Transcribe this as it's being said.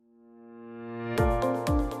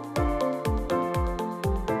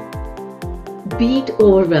Beat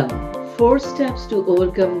Overwhelm, 4 Steps to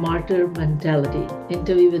Overcome Martyr Mentality.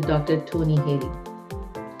 Interview with Dr. Toni Haley.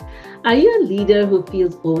 Are you a leader who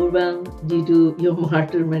feels overwhelmed due to your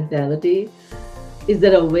martyr mentality? Is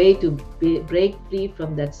there a way to break free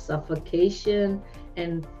from that suffocation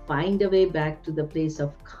and find a way back to the place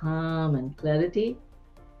of calm and clarity?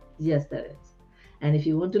 Yes, there is. And if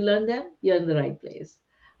you want to learn them, you're in the right place.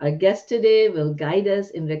 Our guest today will guide us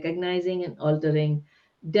in recognizing and altering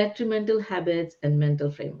detrimental habits and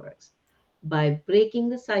mental frameworks. By breaking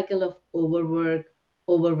the cycle of overwork,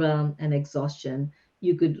 overwhelm, and exhaustion,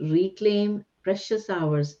 you could reclaim precious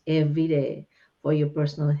hours every day for your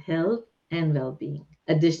personal health and well being.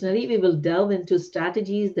 Additionally, we will delve into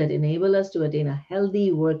strategies that enable us to attain a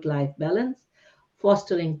healthy work life balance,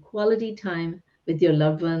 fostering quality time with your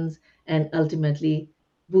loved ones, and ultimately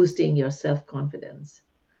boosting your self confidence.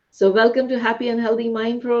 So, welcome to Happy and Healthy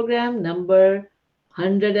Mind program number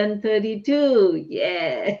 132.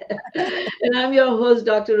 Yeah. And I'm your host,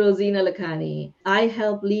 Dr. Rosina Lakhani. I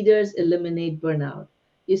help leaders eliminate burnout.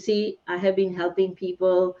 You see, I have been helping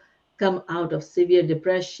people come out of severe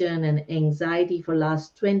depression and anxiety for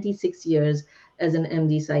last 26 years as an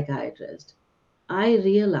MD psychiatrist. I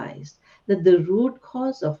realized that the root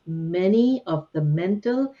cause of many of the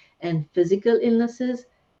mental and physical illnesses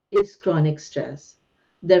is chronic stress.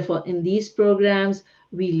 Therefore, in these programs,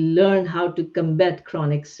 we learn how to combat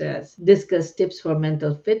chronic stress, discuss tips for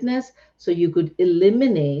mental fitness so you could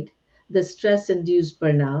eliminate the stress induced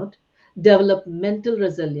burnout, develop mental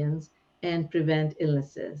resilience, and prevent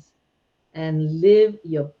illnesses, and live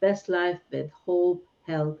your best life with hope,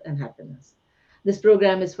 health, and happiness. This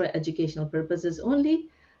program is for educational purposes only.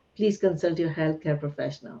 Please consult your healthcare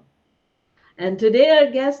professional. And today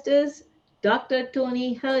our guest is Dr.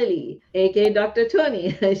 Toni Hurley, aka Dr.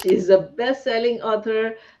 Toni. She's a best-selling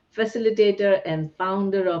author, facilitator, and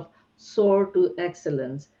founder of Soar to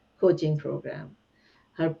Excellence coaching program.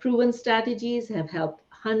 Her proven strategies have helped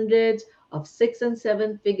hundreds of 6 and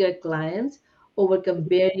 7 figure clients overcome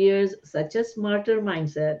barriers such as martyr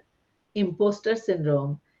mindset, imposter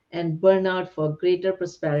syndrome, and burnout for greater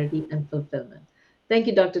prosperity and fulfillment. Thank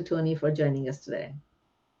you, Dr. Toni, for joining us today.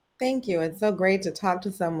 Thank you. It's so great to talk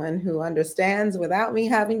to someone who understands without me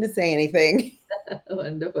having to say anything.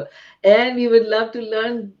 Wonderful. And we would love to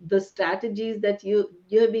learn the strategies that you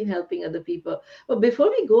have been helping other people. But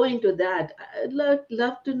before we go into that, I'd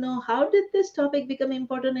love to know, how did this topic become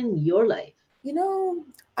important in your life? You know,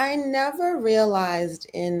 I never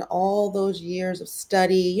realized in all those years of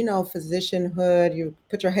study, physicianhood, you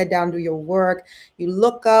put your head down, do your work, you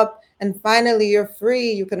look up, and finally you're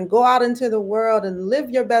free. You can go out into the world and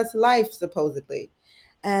live your best life, supposedly.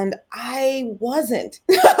 And I wasn't.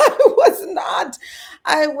 I was not.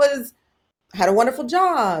 I was had a wonderful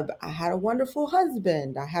job. I had a wonderful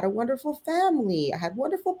husband. I had a wonderful family. I had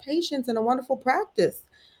wonderful patients and a wonderful practice,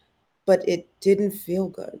 but it didn't feel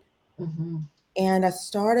good. Hmm. And I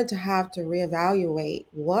started to have to reevaluate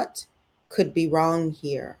what could be wrong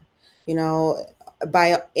here. You know,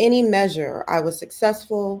 by any measure, I was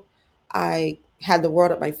successful. I had the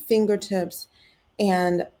world at my fingertips.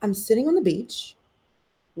 And I'm sitting on the beach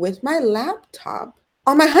with my laptop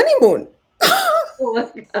on my honeymoon. Oh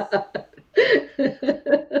my God.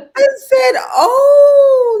 I said,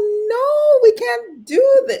 "Oh no, we can't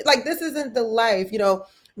do this. Like this isn't the life."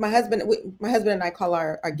 My husband and I call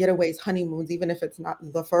our getaways honeymoons, even if it's not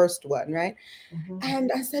the first one, right? Mhm.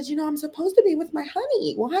 And I said, "I'm supposed to be with my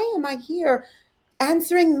honey. Why am I here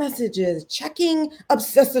answering messages, checking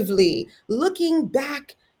obsessively, looking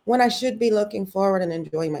back when I should be looking forward and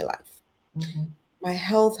enjoying my life?" Mhm. My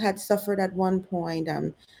health had suffered at one point.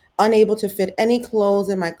 I'm unable to fit any clothes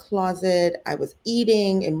in my closet. I was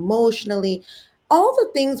eating emotionally, all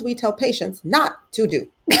the things we tell patients not to do.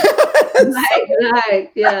 Right,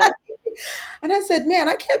 right, yeah, And I said, man,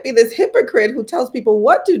 I can't be this hypocrite who tells people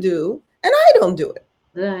what to do and I don't do it.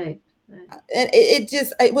 right, right. And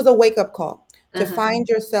it was a wake up call to Uh-huh. find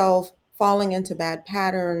yourself falling into bad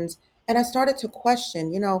patterns. And I started to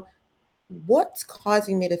question, what's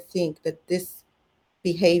causing me to think that this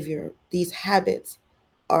behavior, these habits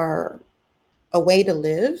are a way to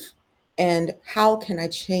live? And how can I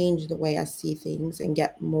change the way I see things and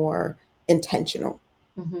get more intentional?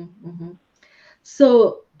 Hmm. Hmm.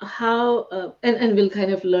 So how and we'll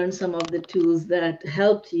kind of learn some of the tools that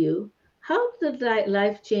helped you. How did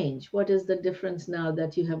life change? What is the difference now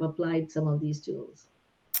that you have applied some of these tools?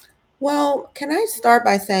 Well, can I start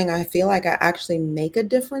by saying I feel like I actually make a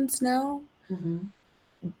difference now? Hmm.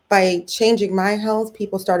 By changing my health,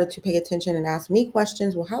 people started to pay attention and ask me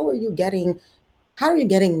questions. Well, how are you getting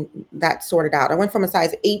that sorted out? I went from a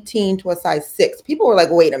size 18 to a size 6. People were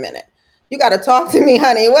like, wait a minute. You got to talk to me,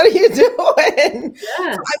 honey. What are you doing? So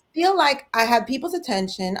Yeah. I feel like I have people's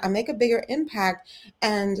attention. I make a bigger impact.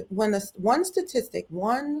 And when the one statistic,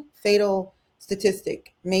 one fatal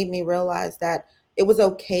statistic made me realize that it was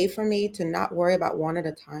okay for me to not worry about one at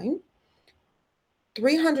a time,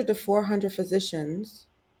 300 to 400 physicians,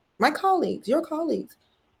 my colleagues, your colleagues,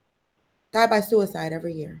 die by suicide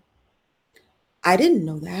every year. I didn't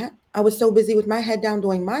know that. I was so busy with my head down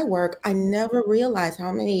doing my work. I never realized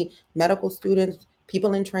how many medical students,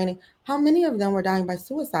 people in training, how many of them were dying by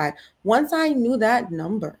suicide. Once I knew that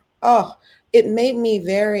number, oh, it made me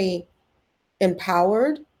very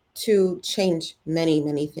empowered to change many,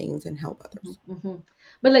 many things and help others. Hmm.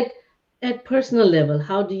 But like at personal level,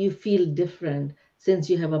 how do you feel different since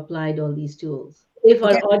you have applied all these tools? If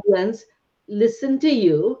our Okay. audience listen to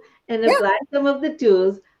you and Yeah. apply some of the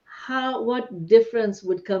tools, how what difference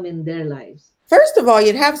would come in their lives? First of all,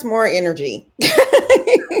 you'd have some more energy.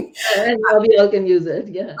 And how we all can use it.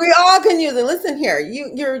 Yeah. We all can use it. Listen here,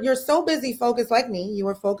 you're so busy, focused like me. You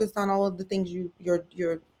were focused on all of the things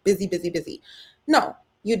you're busy, busy, busy. No,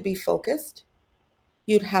 you'd be focused.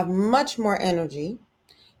 You'd have much more energy.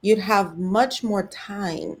 You'd have much more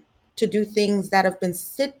time to do things that have been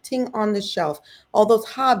sitting on the shelf. All those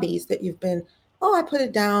hobbies that you've been, oh, I put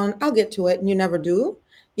it down, I'll get to it, and you never do.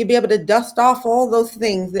 You'd be able to dust off all those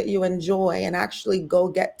things that you enjoy and actually go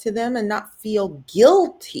get to them and not feel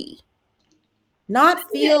guilty. Not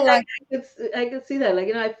Yeah, feel like I could see that.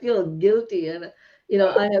 Like, I feel guilty and,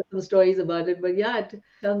 I have some stories about it, but yeah,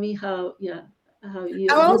 tell me how, yeah, how I you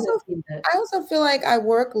also have seen that. I also feel like I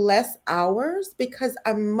work less hours because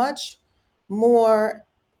I'm much more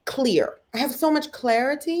clear. I have so much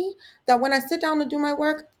clarity that when I sit down to do my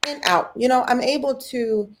work, in out. I'm able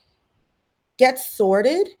to get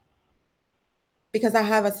sorted because I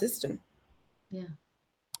have a system. Yeah.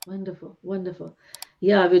 Wonderful, wonderful.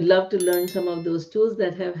 Yeah, I would love to learn some of those tools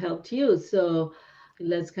that have helped you. So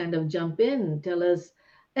let's kind of jump in. Tell us,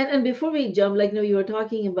 and before we jump, like, you were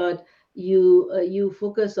talking about you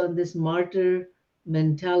focus on this martyr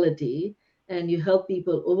mentality and you help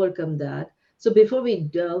people overcome that. So before we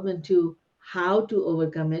delve into how to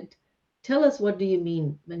overcome it, tell us, what do you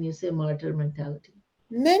mean when you say martyr mentality?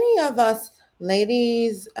 Many of us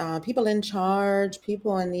ladies, people in charge,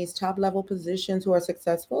 people in these top level positions who are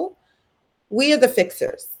successful, we are the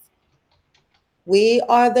fixers. We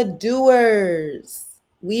are the doers.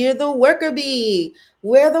 We're the worker bee.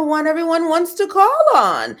 We're the one everyone wants to call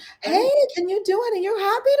on. Hey, Right. can you do it? And you're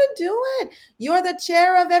happy to do it. You're the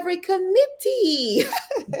chair of every committee.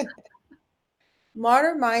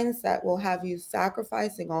 Martyr mindset will have you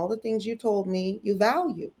sacrificing all the things you told me you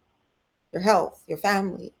value: your health, your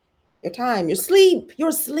family, your time, your sleep,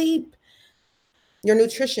 your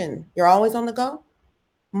nutrition. You're always on the go.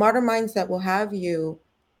 Martyr mindset will have you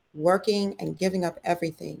working and giving up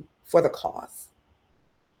everything for the cause,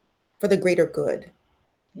 for the greater good,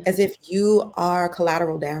 Yeah. as if you are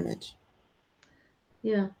collateral damage.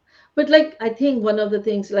 Yeah. But like, I think one of the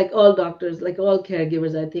things, like all doctors, like all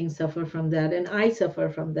caregivers, I think suffer from that. And I suffer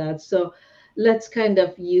from that. So let's kind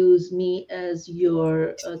of use me as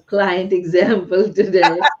your client example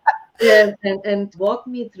today. And walk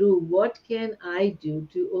me through what can I do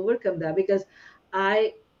to overcome that, because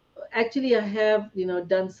I actually I have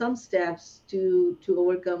done some steps to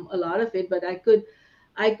overcome a lot of it, but I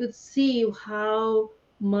could see how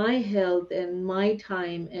my health and my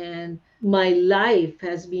time and my life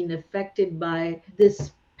has been affected by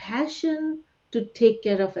this passion to take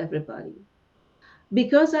care of everybody.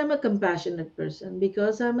 Because I'm a compassionate person,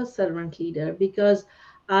 because I'm a servant leader, because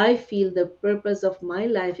I feel the purpose of my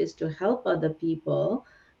life is to help other people,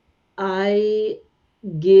 I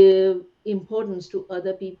give importance to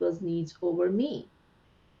other people's needs over me.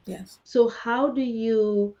 Yes. So how do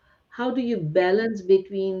you balance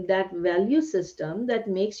between that value system that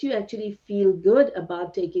makes you actually feel good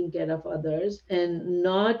about taking care of others and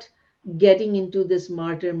not getting into this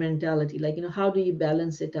martyr mentality? Like, how do you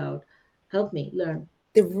balance it out? Help me learn.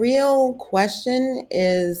 The real question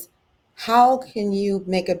is, how can you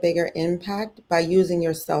make a bigger impact by using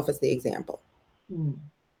yourself as the example? Hmm.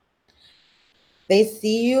 They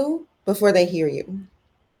see you before they hear you.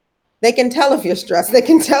 They can tell if you're stressed. They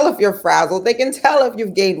can tell if you're frazzled. They can tell if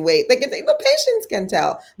you've gained weight. The patients can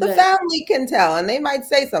tell. The Right. family can tell, and they might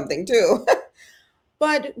say something too.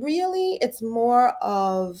 But really, it's more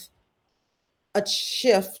of a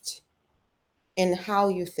shift in how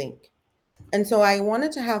you think. And so I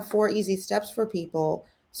wanted to have 4 easy steps for people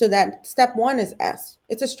so that step one is S.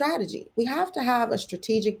 It's a strategy. We have to have a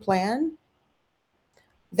strategic plan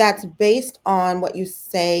that's based on what you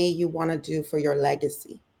say you want to do for your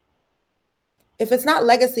legacy. If it's not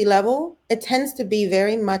legacy level, it tends to be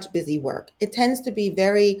very much busy work. It tends to be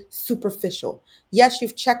very superficial. Yes,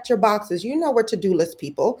 you've checked your boxes. You know we're to-do list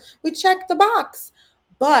people. We check the box.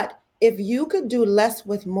 But if you could do less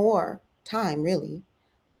with more time, really,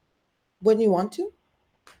 wouldn't you want to?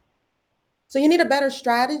 So you need a better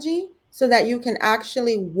strategy so that you can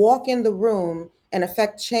actually walk in the room and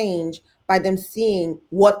affect change by them seeing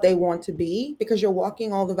what they want to be because you're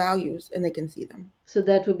walking all the values and they can see them. So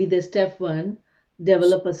that would be the step one,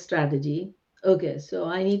 develop a strategy. Okay, so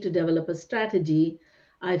I need to develop a strategy.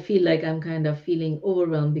 I feel like I'm kind of feeling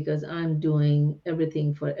overwhelmed because I'm doing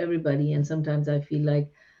everything for everybody. And sometimes I feel like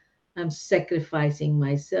I'm sacrificing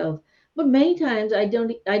myself. But many times I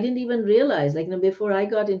didn't even realize, like, before I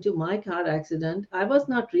got into my car accident, I was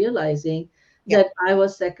not realizing Yeah. that I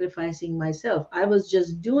was sacrificing myself. I was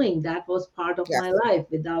just doing that was part of my Yes. life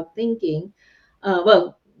without thinking.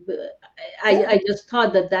 Well, Yeah. I just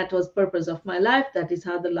thought that that was purpose of my life. That is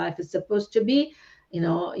how the life is supposed to be.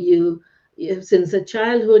 Since a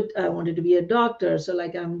childhood, I wanted to be a doctor. So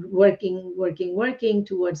like I'm working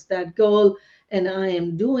towards that goal, and I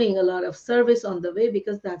am doing a lot of service on the way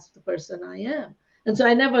because that's the person I am. And so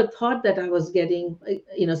I never thought that I was getting,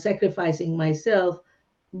 sacrificing myself.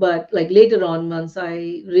 But like later on, once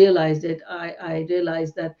I realized it, I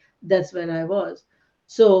realized that that's where I was.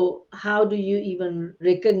 So how do you even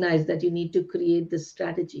recognize that you need to create this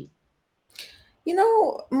strategy?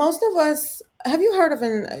 Most of us, have you heard of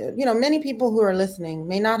many people who are listening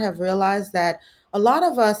may not have realized that a lot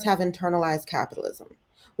of us have internalized capitalism.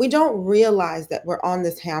 We don't realize that we're on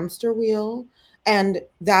this hamster wheel and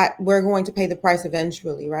that we're going to pay the price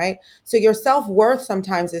eventually, right? So your self worth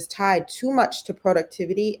sometimes is tied too much to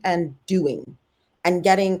productivity and doing and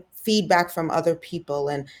getting feedback from other people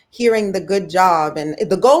and hearing the good job and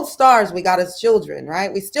the gold stars we got as children,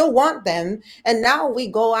 right? We still want them, and now we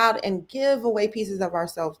go out and give away pieces of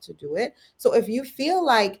ourselves to do it. So if you feel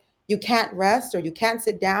like you can't rest or you can't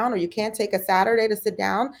sit down or you can't take a Saturday to sit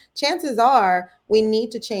down, chances are we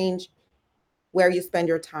need to change where you spend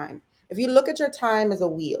your time. If you look at your time as a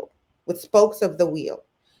wheel with spokes of the wheel,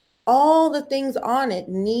 all the things on it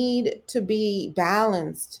need to be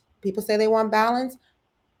balanced. People say they want balance.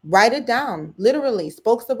 Write it down, literally,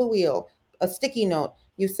 spokes of a wheel, a sticky note.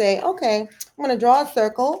 You say, okay, I'm going to draw a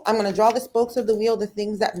circle. I'm going to draw the spokes of the wheel, the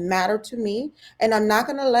things that matter to me. And I'm not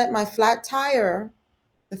going to let my flat tire,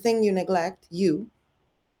 the thing you neglect,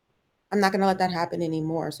 I'm not going to let that happen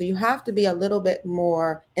anymore. So you have to be a little bit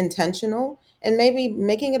more intentional and maybe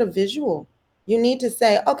making it a visual. You need to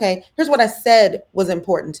say, okay, here's what I said was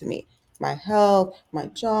important to me: my health, my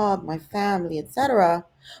job, my family, etc.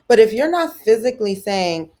 But if you're not physically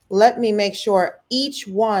saying, let me make sure each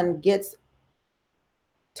one gets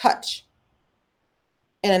touch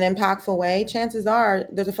in an impactful way, chances are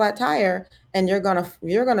there's a flat tire and you're going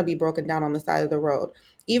to be broken down on the side of the road,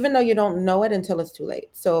 even though you don't know it until it's too late.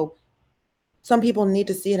 So some people need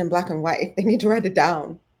to see it in black and white. They need to write it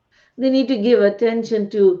down. They need to give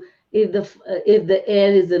attention to if the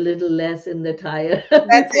air is a little less in the tire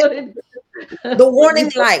That's it. before it The warning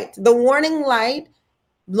before. light. The warning light,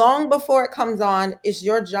 long before it comes on, is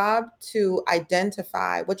your job to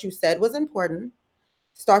identify what you said was important.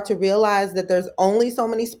 Start to realize that there's only so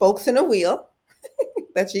many spokes in a wheel.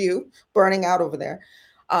 That's you burning out over there,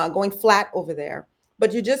 going flat over there.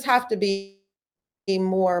 But you just have to be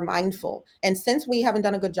more mindful. And since we haven't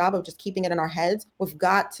done a good job of just keeping it in our heads, we've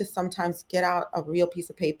got to sometimes get out a real piece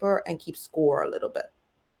of paper and keep score a little bit.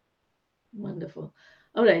 Wonderful.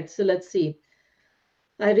 All right, so let's see.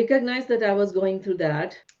 I recognized that I was going through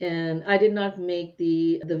that, and I did not make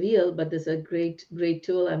the wheel, but this is a great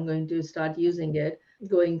tool. I'm going to start using it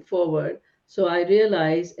going forward. So I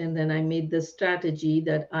realized, and then I made the strategy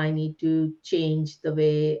that I need to change the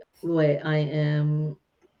way I am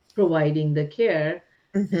providing the care.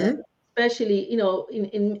 And Hmm. especially,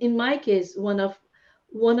 in my case, one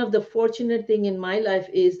of the fortunate thing in my life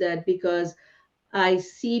is that because I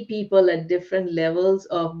see people at different levels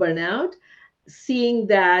of burnout, seeing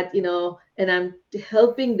that, and I'm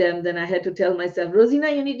helping them, then I had to tell myself, Rosina,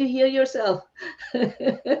 you need to hear yourself.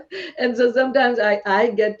 And so sometimes I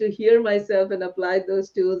get to hear myself and apply those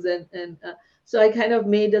tools. And so I kind of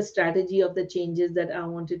made a strategy of the changes that I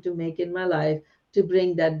wanted to make in my life to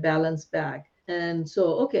bring that balance back. And so,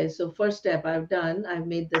 okay, so first step I've done, I've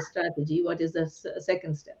made the strategy. What is the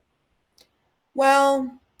second step?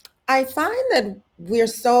 Well, I find that we're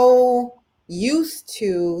so used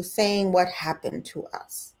to saying what happened to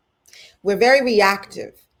us. We're very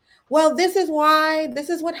reactive. Well, this is why, this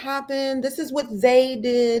is what happened, this is what they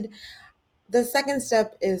did. The second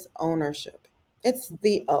step is ownership. It's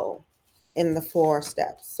the O. in the 4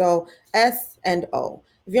 steps. So S and O.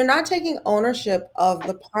 If you're not taking ownership of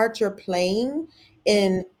the part you're playing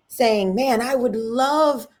in saying, man, I would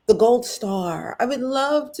love the gold star. I would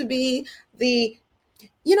love to be the,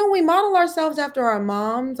 we model ourselves after our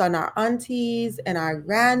moms and our aunties and our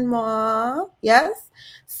grandma. Yes.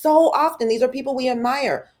 So often, these are people we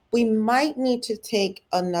admire. We might need to take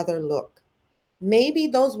another look. Maybe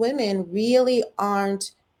those women really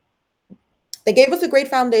aren't, they gave us a great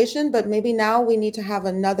foundation, but maybe now we need to have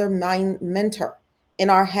another mind mentor in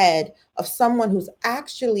our head of someone who's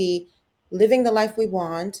actually living the life we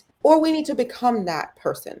want, or we need to become that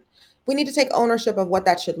person. We need to take ownership of what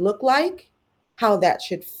that should look like, how that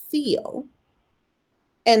should feel,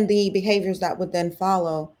 and the behaviors that would then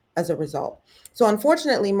follow as a result. So,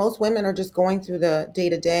 unfortunately, most women are just going through the day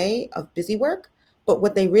to day of busy work, but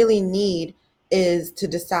what they really need is to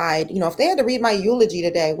decide, if they had to read my eulogy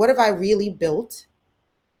today, what have I really built,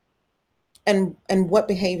 and what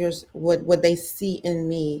behaviors would they see in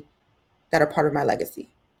me that are part of my legacy.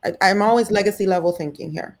 I'm always legacy level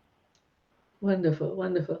thinking here. Wonderful,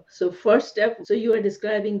 wonderful. So first step, so you are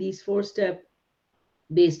describing these four steps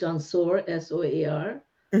based on SOAR, SOAR.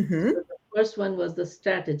 Mm-hmm. So the first one was the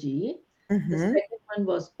strategy. The Mm-hmm. second one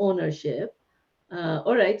was ownership.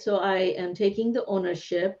 All right, so I am taking the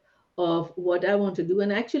ownership of what I want to do.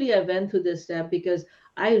 And actually, I went through this step because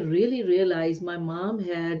I really realized my mom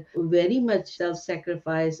had very much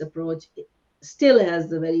self-sacrifice approach, still has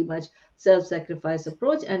the very much self-sacrifice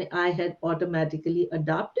approach, and I had automatically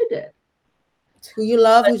adopted it. It's who you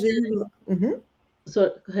love, who's you. Mm-hmm.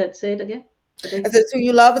 So go ahead, say it again. What did I I said say? it's who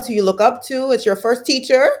you love, it's who you look up to, it's your first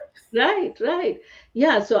teacher. Right, right.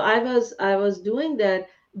 Yeah, so I was doing that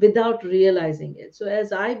without realizing it. So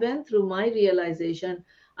as I went through my realization,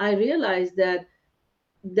 I realized that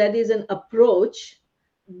that is an approach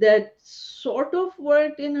that sort of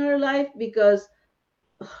worked in her life because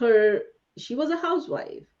her she was a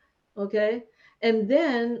housewife, okay, and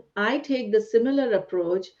then I take the similar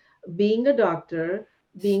approach, being a doctor,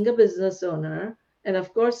 being a business owner, and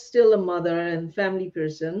of course still a mother and family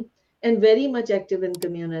person, and very much active in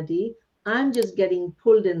community. I'm just getting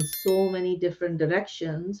pulled in so many different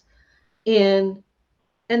directions, and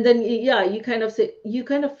then yeah, you kind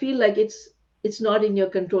of feel like it's not in your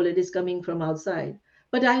control, it is coming from outside.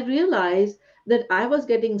 But I realized that I was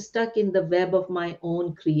getting stuck in the web of my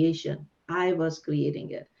own creation. I was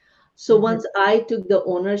creating it. So Mm-hmm. once I took the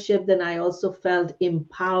ownership, then I also felt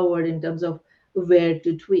empowered in terms of where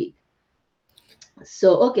to tweak.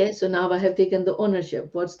 So okay, so now I have taken the ownership.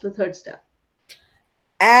 What's the third step?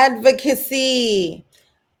 Advocacy.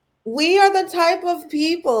 We are the type of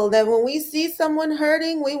people that when we see someone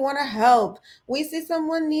hurting, we want to help. We see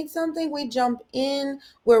someone need something, we jump in.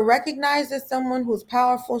 We're recognized as someone who's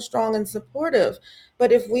powerful, strong, and supportive.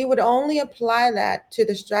 But if we would only apply that to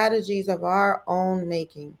the strategies of our own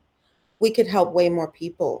making, we could help way more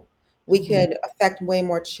people. We Mhm. could affect way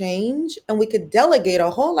more change, and we could delegate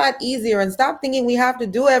a whole lot easier and stop thinking we have to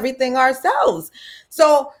do everything ourselves.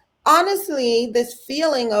 So, honestly, this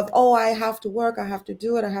feeling of, oh, I have to work, I have to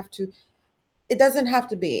do it, I have to, it doesn't have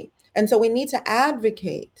to be. And so we need to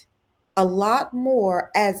advocate a lot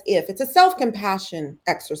more as if it's a self compassion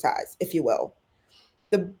exercise, if you will.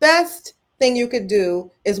 The best thing you could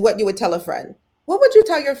do is what you would tell a friend. What would you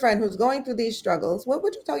tell your friend who's going through these struggles? What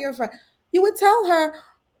would you tell your friend? You would tell her,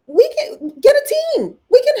 we can get a team.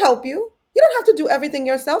 We can help you. You don't have to do everything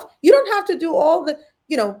yourself. You don't have to do all the,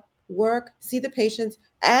 work, see the patients,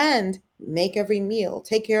 and make every meal,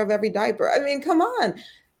 take care of every diaper. I mean, come on.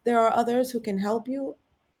 There are others who can help you,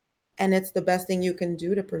 and it's the best thing you can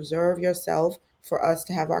do to preserve yourself for us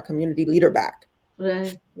to have our community leader back.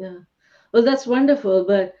 Right, yeah. Well, that's wonderful,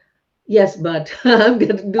 but yes, but doing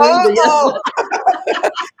Uh the yes, oh.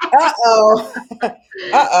 Uh oh.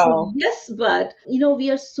 Uh oh. yes, but we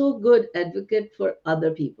are so good advocate for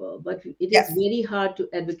other people, but it is Yes. very hard to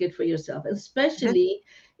advocate for yourself, Mhm. especially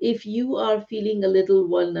if you are feeling a little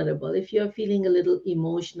vulnerable, if you are feeling a little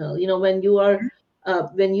emotional. When you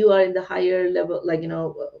are in the higher level, like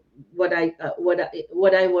what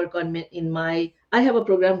I work on in my I have a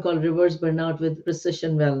program called Reverse Burnout with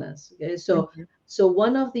Precision Wellness. Okay, Mhm. so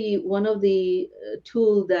one of the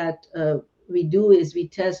tool that we do is we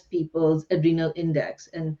test people's adrenal index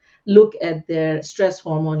and look at their stress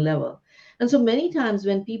hormone level. And so many times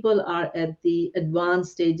when people are at the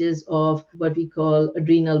advanced stages of what we call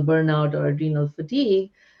adrenal burnout or adrenal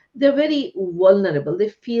fatigue, they're very vulnerable. They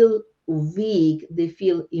feel weak, they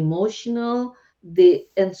feel emotional,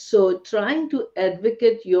 and so trying to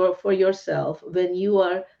advocate for yourself when you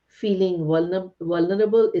are feeling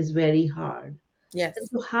vulnerable is very hard. And Yes.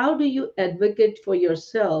 so how do you advocate for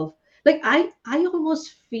yourself Like I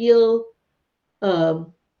almost feel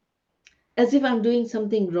um, as if I'm doing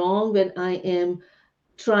something wrong when I am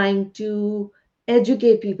trying to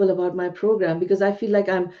educate people about my program, because I feel like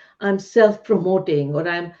I'm self-promoting, or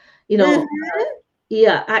I'm, you know, Hmm.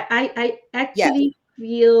 yeah, I Yes. actually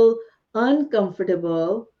feel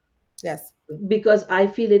uncomfortable Yes. because I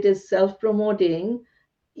feel it is self-promoting,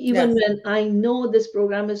 even Yes. when I know this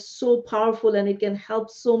program is so powerful and it can help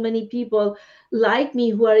so many people like me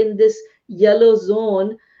who are in this yellow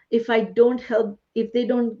zone. If I don't help, if they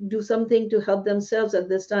don't do something to help themselves at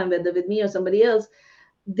this time, whether with me or somebody else,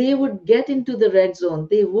 they would get into the red zone,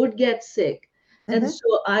 they would get sick. And Hmm.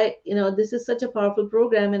 so I, this is such a powerful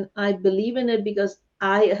program, and I believe in it because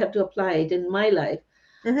I have to apply it in my life.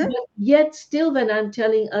 Hmm. But yet still, when I'm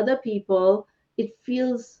telling other people, it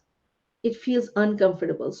feels it feels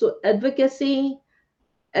uncomfortable. So advocating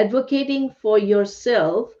for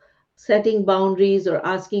yourself, setting boundaries or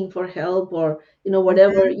asking for help, or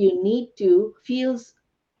whatever Hmm. you need to, feels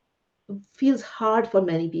hard for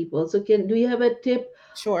many people. So do you have a tip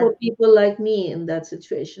for Sure. people like me in that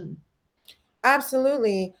situation?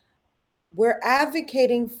 Absolutely. We're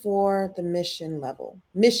advocating for the mission level.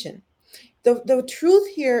 Mission. The truth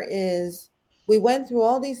here is we went through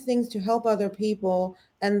all these things to help other people,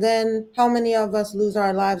 and then how many of us lose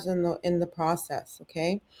our lives in the process,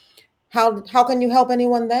 okay? How can you help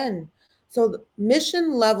anyone then? So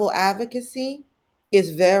mission level advocacy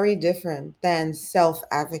is very different than self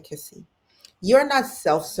advocacy. You're not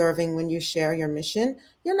self serving when you share your mission.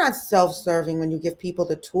 You're not self serving when you give people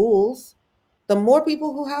the tools. The more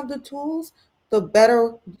people who have the tools, the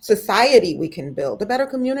better society we can build, the better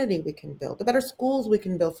community we can build, the better schools we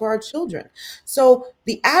can build for our children. So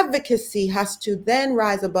the advocacy has to then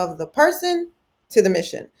rise above the person to the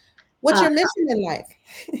mission. What's Ah, your mission in life?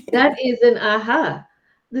 that is an aha.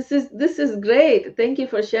 This is great. Thank you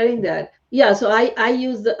for sharing that. Yeah, so I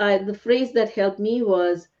use the phrase that helped me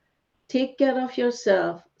was, take care of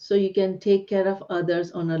yourself so you can take care of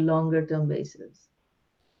others on a longer term basis.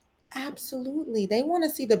 Absolutely. They want to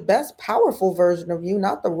see the best powerful version of you,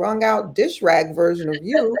 not the wrung out dish rag version of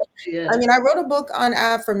you. I Yeah. mean, I wrote a book on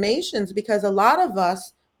affirmations because a lot of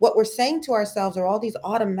us, what we're saying to ourselves are all these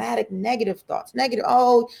automatic negative thoughts. Negative,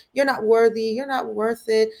 oh, you're not worthy, you're not worth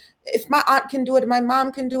it. If my aunt can do it, my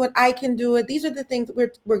mom can do it, I can do it. These are the things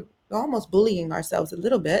that we're almost bullying ourselves a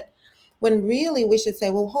little bit, when really we should say,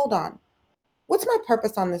 well, hold on. What's my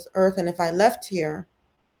purpose on this earth? And if I left here,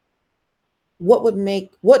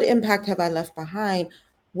 what impact have I left behind?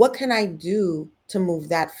 What can I do to move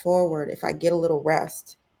that forward if I get a little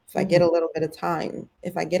rest, if I get Mhm. a little bit of time,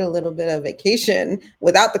 if I get a little bit of vacation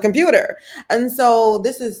without the computer? And so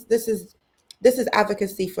this is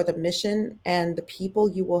advocacy for the mission and the people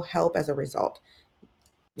you will help as a result.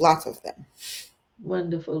 Lots of them.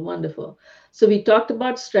 Wonderful, wonderful. So we talked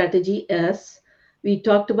about strategy S, we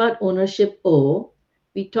talked about ownership O,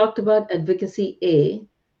 we talked about advocacy A.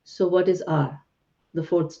 So what is R, the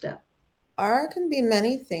fourth step? R can be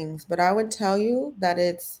many things, but I would tell you that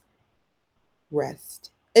it's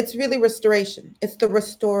rest. It's really restoration. It's the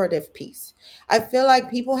restorative piece. I feel like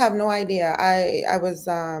people have no idea. I was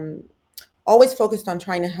always focused on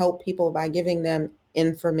trying to help people by giving them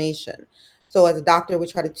information. So as a doctor, we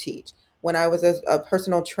try to teach. When I was a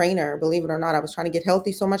personal trainer, believe it or not, I was trying to get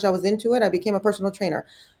healthy so much I was into it. I became a personal trainer.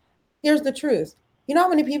 Here's the truth. You know how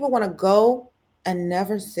many people want to go and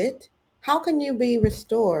never sit? How can you be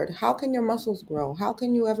restored? How can your muscles grow? How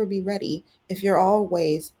can you ever be ready if you're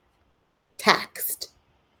always taxed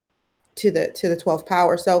to the 12th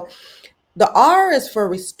power? So the R is for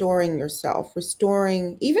restoring yourself,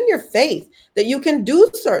 restoring even your faith that you can do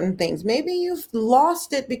certain things. Maybe you've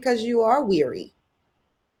lost it because you are weary.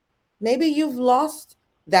 Maybe you've lost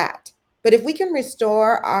that. But if we can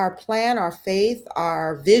restore our plan, our faith,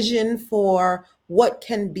 our vision for what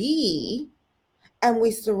can be, and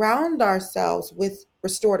we surround ourselves with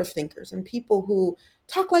restorative thinkers and people who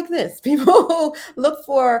talk like this, people who look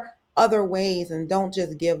for other ways and don't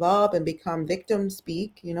just give up and become victim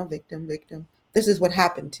speak, victim, victim. This is what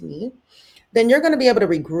happened to me. Then you're going to be able to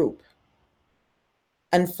regroup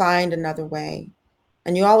and find another way.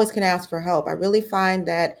 And you always can ask for help. I really find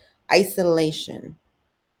that isolation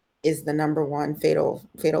is the number one fatal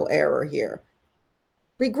error here.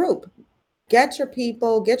 Regroup, get your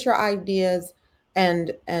people, get your ideas,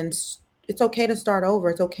 and it's okay to start over.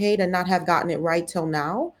 It's okay to not have gotten it right till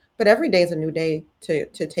now, but every day is a new day to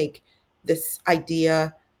take this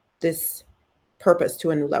idea, this purpose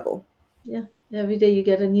to a new level. Yeah, every day you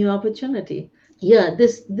get a new opportunity. Yeah,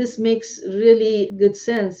 this makes really good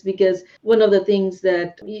sense, because one of the things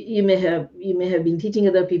that you may have been teaching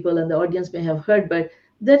other people and the audience may have heard, but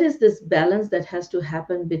That is this balance that has to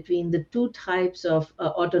happen between the two types of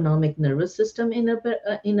autonomic nervous system in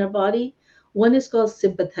our body. One is called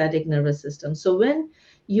sympathetic nervous system. So when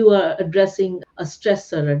you are addressing a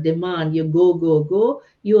stressor, a demand, you go, go, go,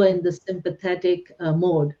 you are in the sympathetic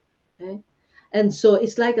mode. Okay? And so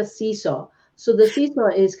it's like a seesaw. So the seesaw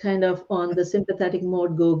is kind of on the sympathetic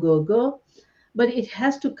mode, go, go, go, but it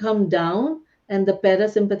has to come down and the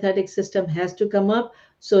parasympathetic system has to come up,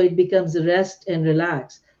 so it becomes rest and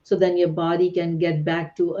relax, so then your body can get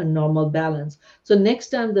back to a normal balance. So next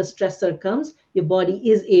time the stressor comes, your body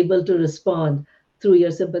is able to respond through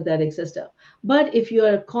your sympathetic system. But if you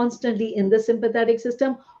are constantly in the sympathetic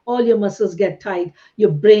system, all your muscles get tight,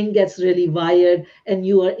 your brain gets really wired, and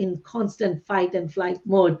you are in constant fight and flight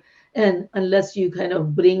mode. And unless you kind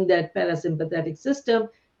of bring that parasympathetic system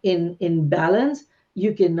in balance,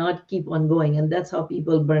 you cannot keep on going, and that's how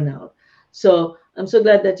people burn out. So I'm so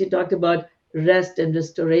glad that you talked about rest and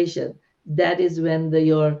restoration. That is when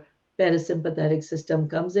your parasympathetic system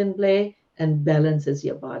comes in play and balances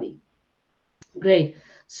your body. Great.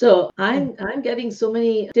 So I'm getting so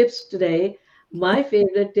many tips today. My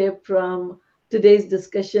favorite tip from today's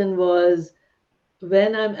discussion was,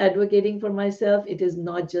 when I'm advocating for myself, it is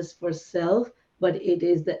not just for self, but it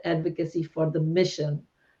is the advocacy for the mission.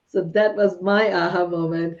 So that was my aha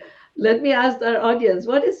moment. Let me ask our audience,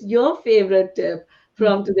 what is your favorite tip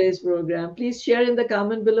from today's program? Please share in the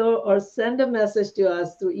comment below or send a message to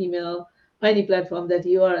us through email, any platform that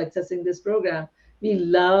you are accessing this program. We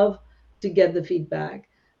love to get the feedback.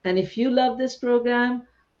 And if you love this program,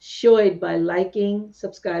 show it by liking,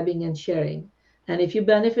 subscribing, and sharing. And if you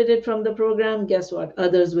benefited from the program, guess what?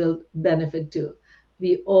 Others will benefit too.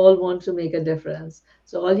 We all want to make a difference.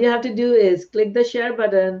 So all you have to do is click the share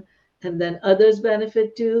button, and then others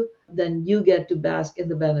benefit too. Then you get to bask in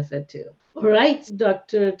the benefit too. All right,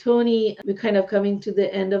 Dr. Toni, we're kind of coming to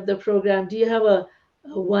the end of the program. Do you have a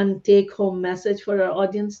one take home message for our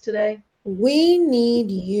audience today? We need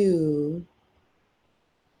you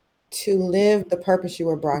to live the purpose you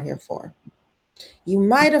were brought here for. You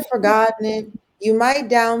might have forgotten it. You might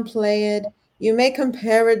downplay it. You may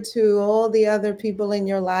compare it to all the other people in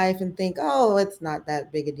your life and think, oh, it's not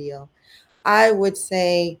that big a deal. I would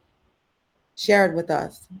say, share it with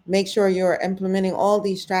us. Make sure you're implementing all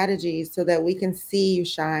these strategies so that we can see you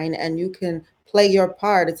shine and you can play your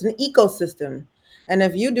part. It's an ecosystem. And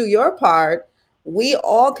if you do your part, we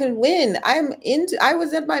all can win. I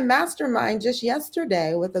was at my mastermind just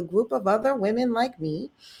yesterday with a group of other women like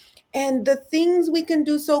me, and the things we can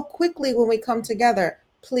do so quickly when we come together.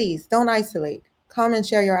 Please don't isolate. Come and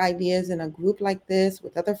share your ideas in a group like this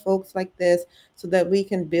with other folks like this so that we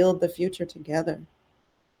can build the future together.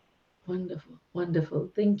 Wonderful,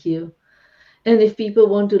 wonderful. Thank you. And if people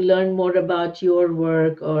want to learn more about your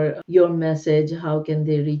work or your message, how can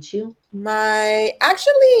they reach you? My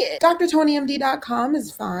actually, drtonymd.com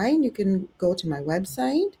is fine. You can go to my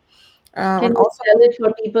website. Can And you also, spell it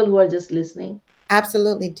for people who are just listening?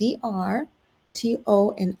 absolutely,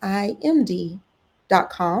 drtonimd.com.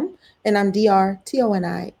 And I'm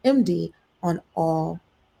drtonimd on all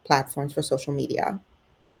platforms for social media.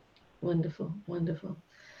 Wonderful, wonderful.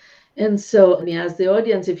 And so let me ask the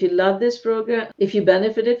audience, if you love this program, if you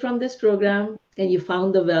benefited from this program and you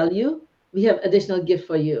found the value, we have additional gift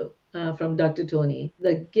for you from Dr. Toni.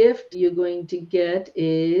 The gift you're going to get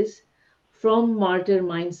is From Martyr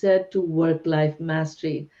Mindset to Work-Life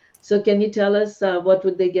Mastery. So can you tell us what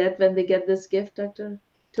would they get when they get this gift, Dr.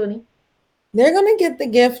 Toni? They're going to get the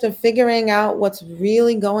gift of figuring out what's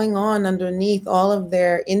really going on underneath all of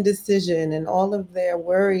their indecision and all of their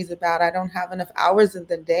worries about, I don't have enough hours in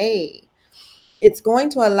the day. It's going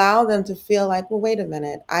to allow them to feel like, well, wait a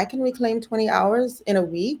minute, I can reclaim 20 hours in a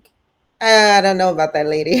week. I don't know about that,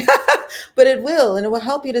 lady. But it will. And it will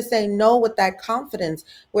help you to say no with that confidence,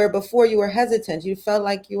 where before you were hesitant, you felt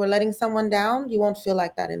like you were letting someone down. You won't feel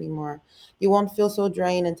like that anymore. You won't feel so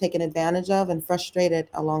drained and taken advantage of and frustrated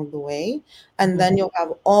along the way. And Mhm. then you'll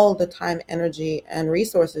have all the time, energy, and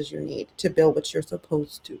resources you need to build what you're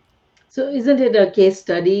supposed to. So isn't it a case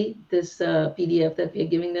study, this PDF that we're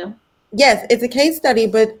giving them? Yes, it's a case study,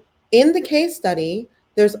 but in the case study,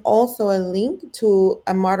 there's also a link to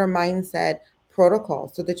a martyr mindset protocol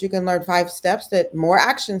so that you can learn 5 steps, that more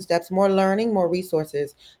action steps, more learning, more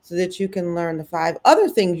resources, so that you can learn the 5 other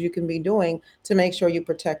things you can be doing to make sure you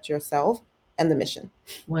protect yourself and the mission.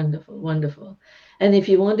 Wonderful, wonderful. And if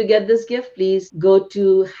you want to get this gift, please go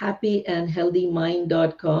to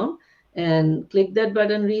happyandhealthymind.com and click that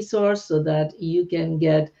button resource so that you can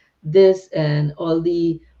get this and all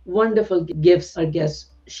the wonderful gifts our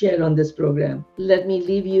guests share on this program. Let me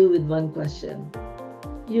leave you with one question.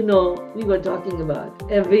 we were talking about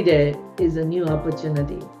every day is a new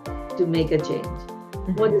opportunity to make a change.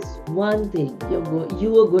 What Mhm. is one thing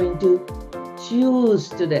you are going to choose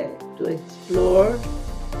today to explore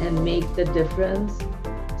and make the difference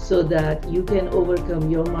so that you can overcome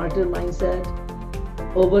your martyr mindset,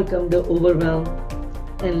 overcome the overwhelm,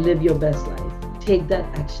 and live your best life? Take that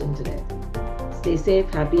action today. Stay safe,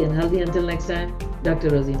 happy, and healthy. Until next time, Dr.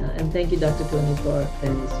 Rosina. And thank you, Dr. Toni, for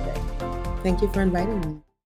having us today. Thank you for inviting me.